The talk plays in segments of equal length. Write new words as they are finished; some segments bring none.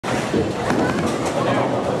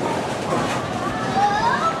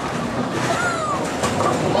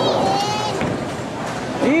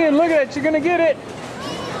Elliot, you're gonna get it.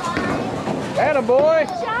 Atta boy.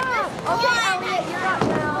 Good job. Okay, Elliot, you're up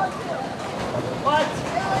now. What?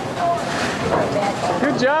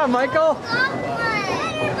 Good job, Michael. Okay,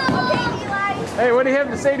 Eli. Hey, what do you have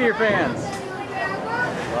to say to your fans?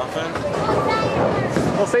 Nothing.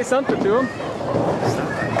 Well, say something to them.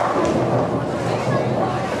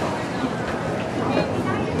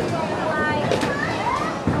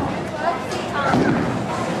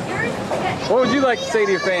 What would you like to say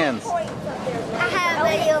to your fans? I have a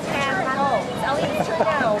video camera. Elliot's turn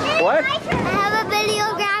now. What? I have a video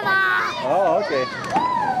camera. Oh, okay.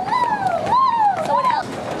 So what else?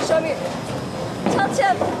 Show me. Tell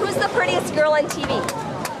Tim, who's the prettiest girl on TV?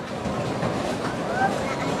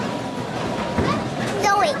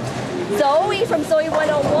 Zoe. Zoe from Zoe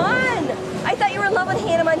 101. I thought you were in love with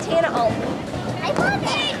Hannah Montana. Oh. I love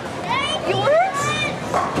it. You weren't?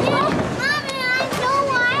 Mommy, I know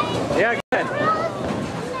why. Yeah, good.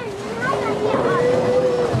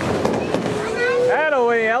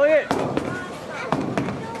 Attaway, Elliot.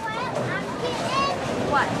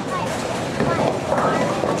 What?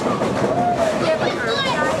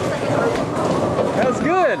 That was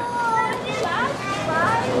good.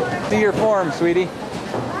 Do your form, sweetie.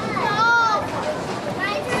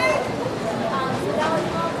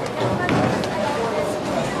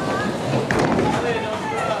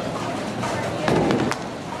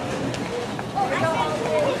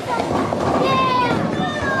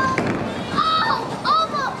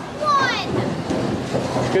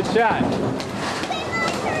 Good shot.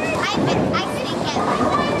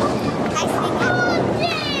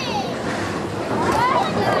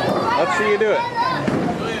 Let's see you do it.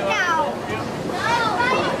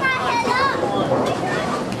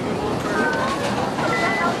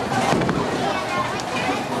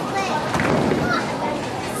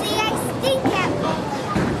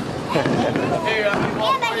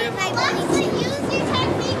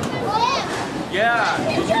 Yeah,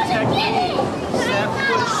 use your technique. Step,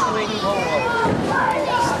 push, swing, pull.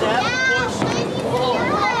 Step, push, swing, pull.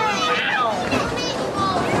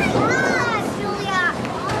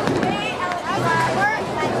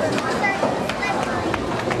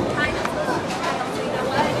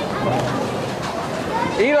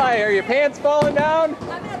 Eli, are your pants falling down?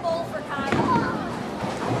 I'm in a bowl for Kyle.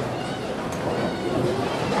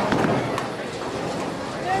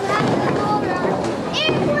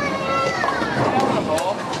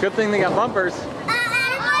 Good thing they got bumpers.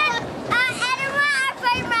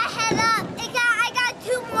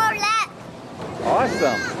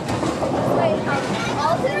 Awesome. Wait,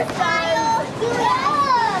 Alton's done.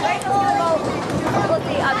 Wait, let's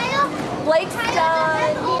see. Blake's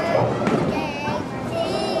done.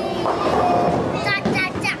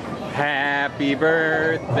 Happy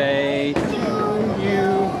birthday to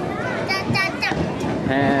you.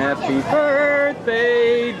 Happy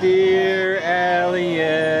birthday, dear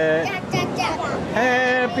Elliot.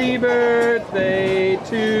 Happy birthday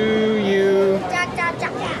to you.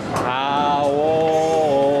 How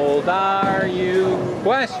old are you?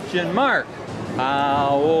 Question mark.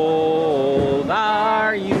 How old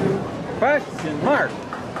are you? Question mark.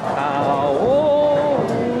 How old?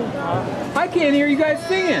 I can't hear you guys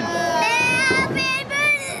singing.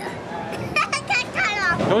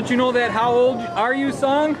 Don't you know that How Old Are You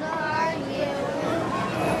song?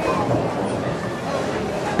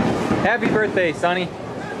 Happy birthday, Sonny.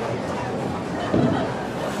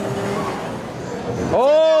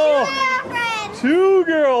 Oh! Two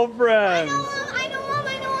girlfriends! I know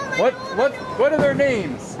them. What are their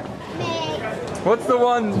names? What's the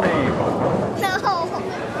one's name? No.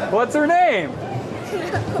 What's her name?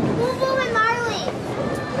 Boom Boom and Marley.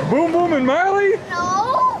 Boom Boom and Marley?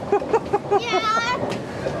 No. Yeah.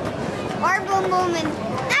 Or Boom Boom and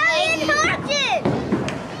Elliot Martin.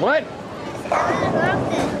 What? Elliot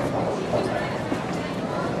Martin.